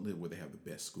 where am I going to live where they have the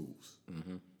best schools?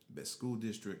 Mm-hmm. Best school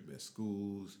district, best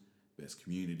schools, best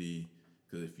community.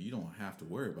 Because if you don't have to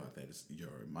worry about that,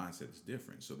 your mindset is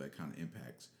different. So that kind of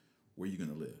impacts where you're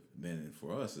going to live. Then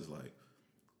for us, it's like,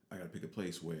 I got to pick a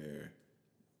place where,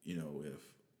 if,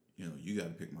 you got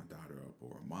to pick my daughter up,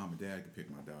 or mom and dad can pick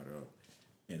my daughter up,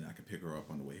 and I can pick her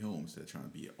up on the way home instead of trying to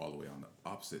be all the way on the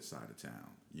opposite side of town.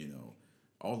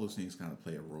 All those things kind of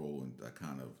play a role in that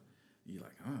kind of, you're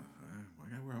like,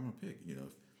 where I'm going to pick? If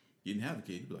you didn't have a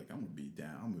kid, you'd be like, I'm going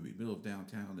to be middle of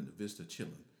downtown in the Vista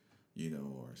chilling,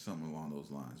 or something along those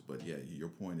lines. But yeah, your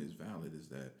point is valid, is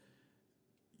that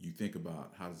you think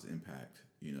about how does it impact,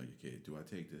 your kid. Do I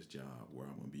take this job where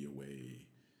I'm going to be away,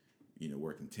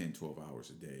 working 10, 12 hours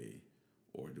a day,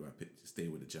 or do I stay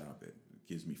with a job that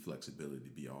gives me flexibility to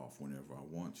be off whenever I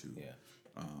want to?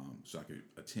 Yeah. So I could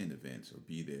attend events or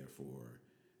be there for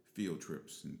field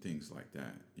trips and things like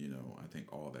that. I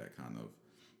think all that kind of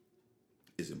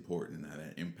is important, and how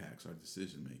that impacts our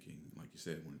decision making, like you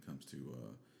said, when it comes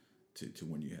to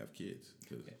when you have kids.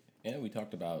 And we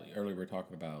talked about earlier. We were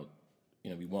talking about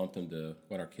we want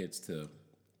our kids to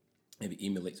maybe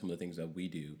emulate some of the things that we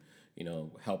do.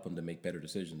 Help them to make better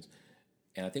decisions.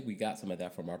 And I think we got some of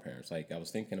that from our parents. Like I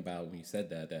was thinking about when you said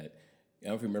that I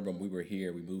don't remember when we were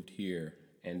here. We moved here,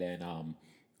 and then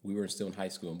we were still in high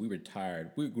school, and we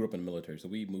retired. We grew up in the military, so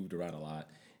we moved around a lot,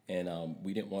 and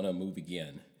we didn't want to move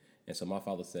again. And so my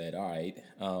father said, all right,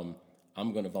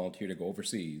 I'm going to volunteer to go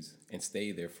overseas and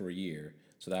stay there for a year,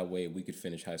 so that way we could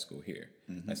finish high school here.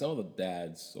 Mm-hmm. Like some of the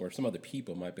dads or some other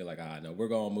people might be like, no, we're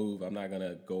going to move. I'm not going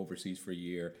to go overseas for a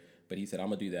year. But he said, I'm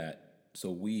going to do that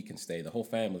so we can stay, the whole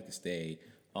family can stay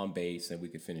on base, and we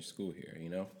could finish school here,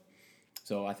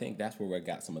 So I think that's where we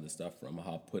got some of the stuff from,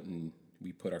 how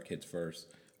we put our kids first,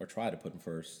 or try to put them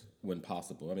first when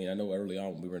possible. I mean, I know early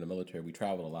on when we were in the military, we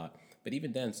traveled a lot. But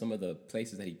even then, some of the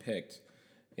places that he picked,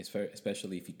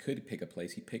 especially if he could pick a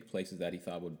place, he picked places that he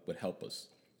thought would help us.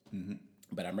 Mm-hmm.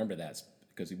 But I remember that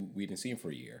because we didn't see him for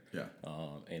a year. Yeah.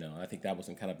 I think that was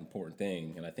some kind of important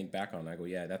thing. And I think back on it, I go,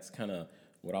 yeah, that's kind of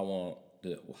what I want,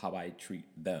 how I treat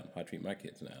them, how I treat my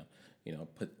kids now.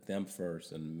 Put them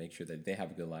first and make sure that they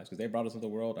have a good life. Because they brought us into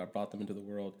the world, I brought them into the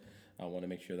world. I want to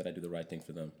make sure that I do the right thing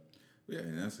for them. Yeah,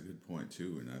 and that's a good point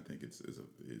too. And I think it's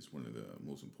one of the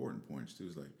most important points too.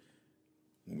 Is like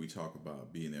when we talk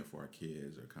about being there for our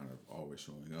kids, or kind of always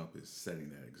showing up, is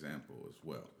setting that example as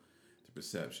well. The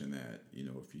perception that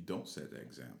if you don't set that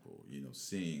example,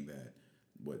 seeing that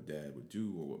what dad would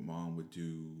do or what mom would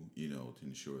do, to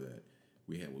ensure that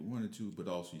we had what we wanted to, but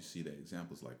also you see that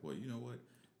examples like, well, you know what?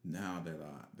 Now that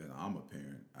I'm a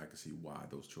parent, I can see why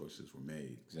those choices were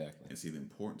made. Exactly. And see the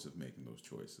importance of making those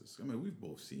choices. I mean, we've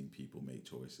both seen people make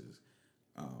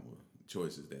um,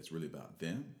 choices that's really about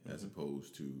them as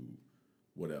opposed to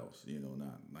what else,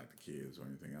 not the kids or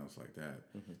anything else like that.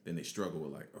 Then they struggle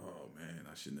with like, oh man,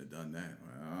 I shouldn't have done that.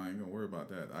 Well, I ain't gonna worry about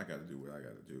that. I got to do what I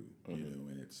got to do,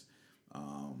 and it's,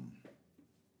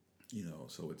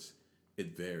 so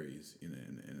it varies in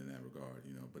that regard,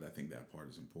 But I think that part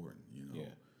is important, Yeah.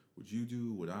 What you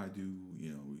do, what I do,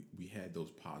 we had those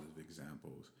positive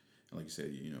examples, and like you said,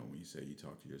 when you say you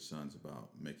talk to your sons about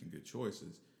making good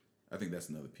choices, I think that's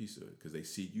another piece of it because they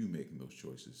see you making those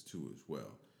choices too as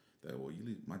well. That well,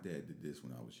 my dad did this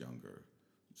when I was younger,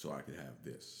 so I could have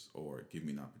this, or give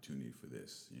me an opportunity for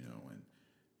this,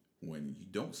 And when you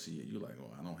don't see it, you're like,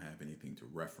 oh, I don't have anything to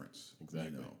reference.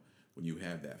 Exactly. When you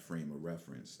have that frame of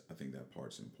reference, I think that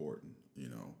part's important.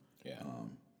 Yeah.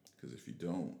 Because if you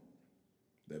don't,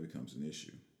 that becomes an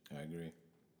issue. I agree.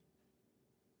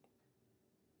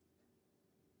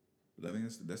 But I think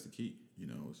that's the key.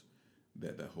 Is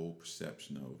that whole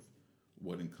perception of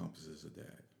what encompasses a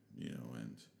dad.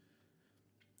 And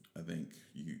I think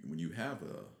when you have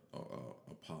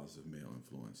a positive male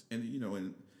influence, and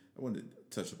and I wanted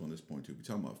to touch upon this point too. We're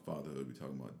talking about fatherhood. We're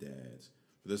talking about dads.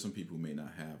 But there's some people who may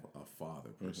not have a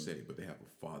father per se, but they have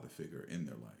a father figure in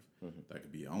their life. That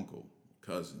could be an uncle,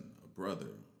 cousin, a brother,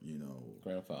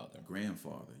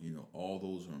 grandfather. All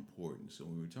those are important. So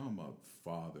when we're talking about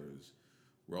fathers,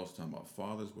 we're also talking about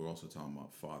fathers. We're also talking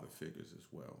about father figures as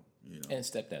well. And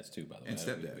stepdads too, by the way. And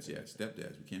stepdads, yeah,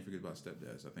 stepdads. We can't forget about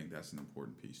stepdads. I think that's an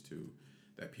important piece too,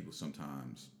 that people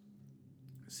sometimes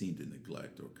seem to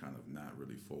neglect or kind of not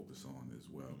really focus on as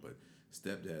well. But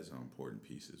stepdads are an important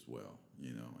piece as well,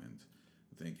 and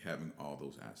I think having all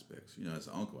those aspects, as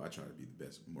an uncle, I try to be the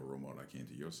best role model I can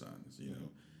to your sons,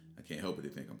 I can't help it to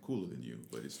think I'm cooler than you,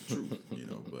 but it's the truth,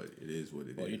 but it is what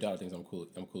it is. Well, your daughter thinks I'm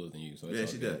cooler than you, so it's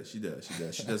yeah, all she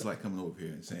does. She does like coming over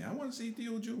here and saying, I want to see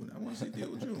Theo June.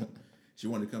 She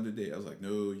wanted to come today. I was like,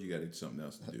 no, you got something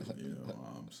else to do,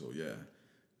 so yeah.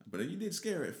 But you did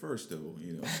scare her at first, though.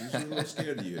 She was a little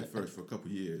scared of you at first for a couple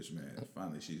of years, man.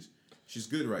 Finally, she's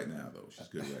good right now, though. She's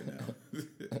good right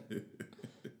now.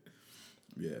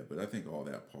 Yeah, but I think all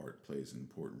that part plays an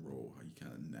important role. How you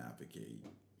kind of navigate,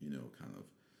 kind of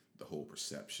the whole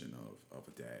perception of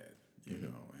a dad,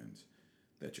 and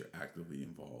that you're actively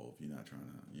involved. You're not trying to,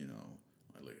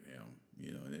 like, look at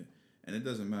him, and it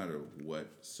doesn't matter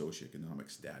what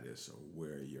socioeconomic status or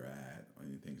where you're at or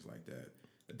anything like that.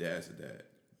 A dad's a dad.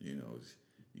 You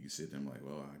can sit there and like,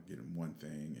 well, I get them one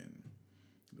thing, and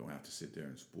you don't have to sit there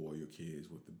and spoil your kids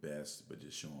with the best, but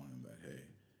just showing them that, hey,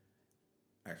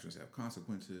 actions have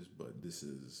consequences, but this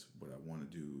is what I want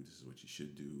to do. This is what you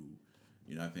should do.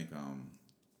 I think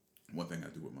one thing I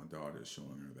do with my daughter is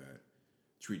showing her that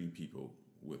treating people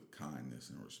with kindness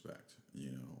and respect.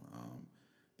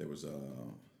 There was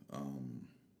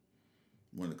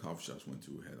one of the coffee shops I went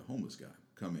to had a homeless guy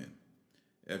come in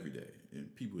every day,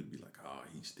 and people would be like, oh,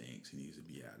 he stinks, he needs to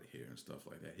be out of here and stuff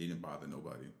like that. He didn't bother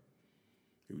nobody.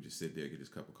 He would just sit there, get his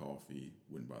cup of coffee,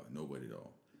 wouldn't bother nobody at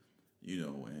all.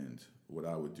 And what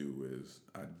I would do is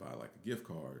I'd buy like a gift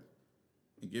card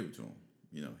and give it to him.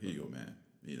 Here you go, man.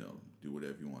 Do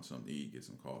whatever you want, something to eat, get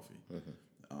some coffee.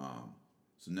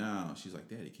 So now she's like,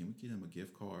 Daddy, can we get him a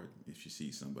gift card if she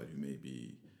sees somebody who may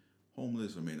be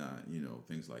homeless or may not,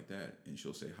 things like that, and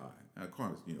she'll say hi. Now, of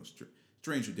course,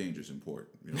 stranger danger is important.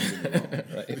 Don't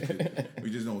get me wrong.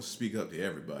 We just don't speak up to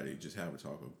everybody, just have a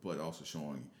talk, but also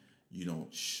showing you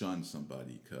don't shun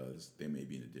somebody because they may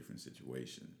be in a different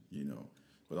situation,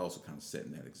 but also kind of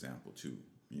setting that example too.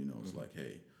 It's like,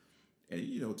 hey,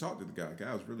 and talk to the guy. The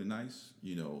guy was really nice,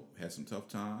 had some tough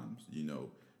times,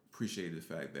 appreciated the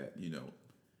fact that,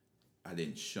 I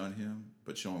didn't shun him,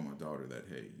 but showing my daughter that,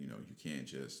 hey, you can't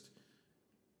just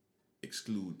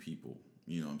exclude people,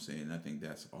 what I'm saying? And I think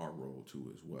that's our role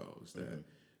too as well, is that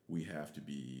we have to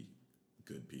be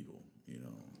good people,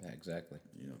 Yeah, exactly.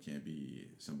 Can't be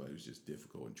somebody who's just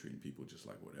difficult and treating people just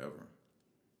like whatever.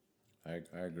 I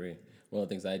agree. One of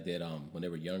the things I did when they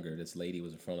were younger, this lady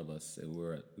was in front of us, and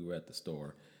we were at the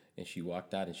store, and she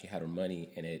walked out and she had her money,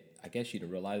 and I guess she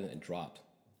didn't realize it, and dropped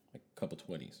like a couple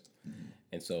 20s.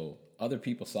 And so other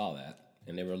people saw that,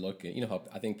 and they were looking, how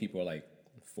I think people are like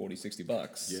 $40,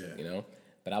 $60, Yeah.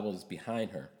 But I was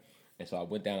behind her. And so I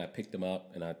went down, I picked them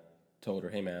up, and I told her,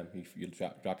 hey, ma'am, you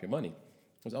drop your money.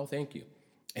 I was, oh, thank you.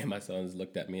 And my sons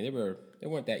looked at me. They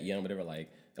weren't that young, but they were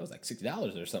like, that was like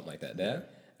 $60 or something like that, Dad.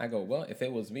 Yeah. I go, well, if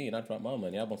it was me and I dropped my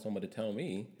money, I want someone to tell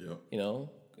me,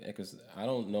 because I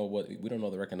don't know we don't know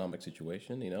their economic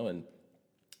situation, and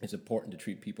it's important to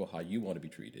treat people how you want to be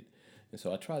treated. And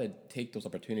so I try to take those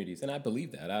opportunities, and I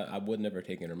believe that. I would never have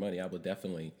taken her money. I would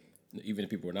definitely, even if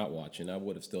people were not watching, I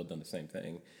would have still done the same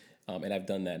thing. And I've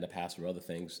done that in the past for other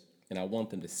things. And I want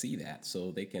them to see that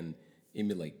so they can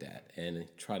emulate that and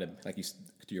try to, like you,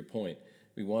 to your point,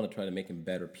 we want to try to make them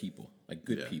better people, like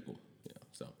good Yeah. people. Yeah.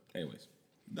 So, anyways.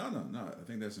 No, no, no. I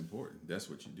think that's important. That's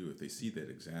what you do. If they see that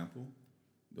example,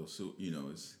 they'll so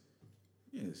it's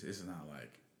not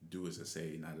like do as I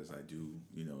say, not as I do.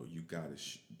 You got to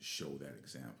show that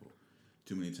example.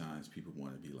 Too many times people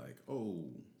want to be like, oh,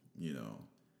 you know,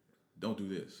 don't do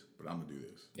this, but I'm gonna do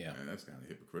this. Yeah. And that's kind of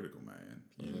hypocritical, man.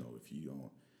 If you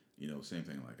don't, same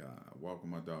thing. Like I walk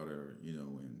with my daughter,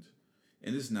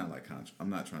 and it's not like I'm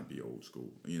not trying to be old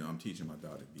school. I'm teaching my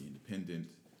daughter to be independent.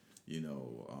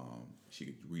 She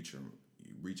could reach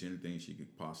anything she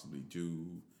could possibly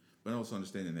do, but also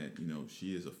understanding that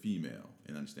she is a female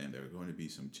and understand there are going to be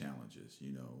some challenges.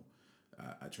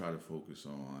 I try to focus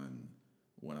on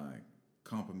when I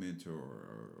compliment her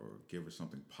or give her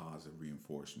something positive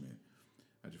reinforcement.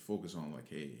 I just focus on like,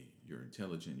 hey, you're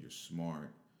intelligent, you're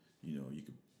smart,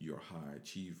 you're a high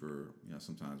achiever.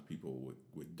 Sometimes people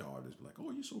with daughters be like,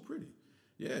 oh, you're so pretty.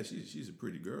 Yeah, she's a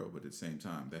pretty girl, but at the same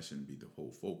time, that shouldn't be the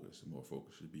whole focus. The more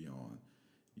focus should be on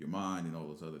your mind and all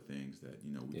those other things that,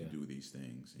 we can do these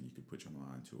things and you can put your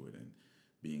mind to it. And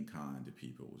being kind to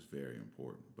people was very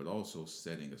important. But also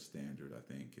setting a standard,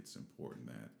 I think it's important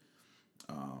that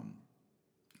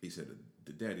he said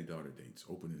the daddy-daughter dates,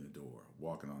 opening the door,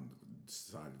 walking on the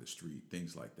side of the street,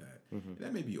 things like that. And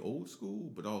that may be old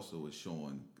school, but also it's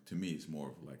showing, to me, it's more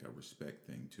of like a respect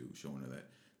thing too, showing her that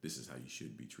this is how you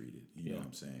should be treated. You know what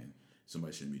I'm saying?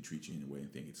 Somebody shouldn't be treating you in a way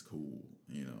and think it's cool,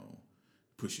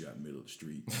 push you out in the middle of the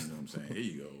street, you know what I'm saying? Here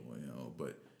you go,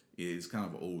 but it's kind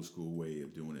of an old school way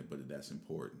of doing it, but that's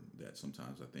important that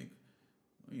sometimes I think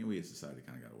we as society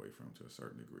kind of got away from to a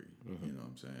certain degree. You know what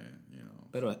I'm saying?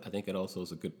 But I think it also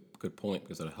is a good point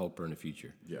because it'll help her in the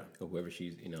future. Yeah. Whoever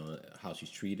she's, how she's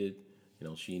treated,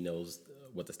 she knows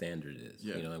what the standard is.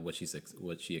 Yeah. And what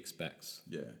she expects.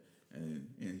 Yeah, and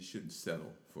you shouldn't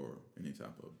settle for any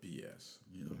type of BS.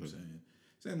 You know what I'm saying?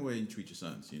 Same way you treat your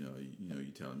sons. You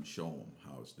tell them, show them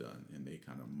how it's done, and they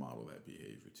kind of model that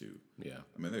behavior too. Yeah.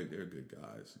 I mean, they're good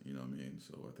guys. You know what I mean?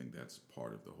 So I think that's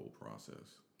part of the whole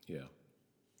process. Yeah.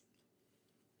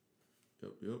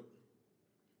 Yep.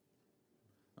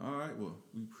 All right. Well,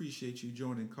 we appreciate you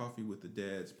joining Coffee with the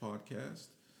Dads podcast.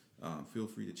 Feel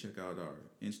free to check out our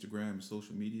Instagram and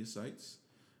social media sites.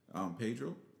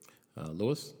 Pedro.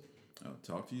 Louis. I'll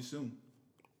talk to you soon.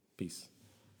 Peace.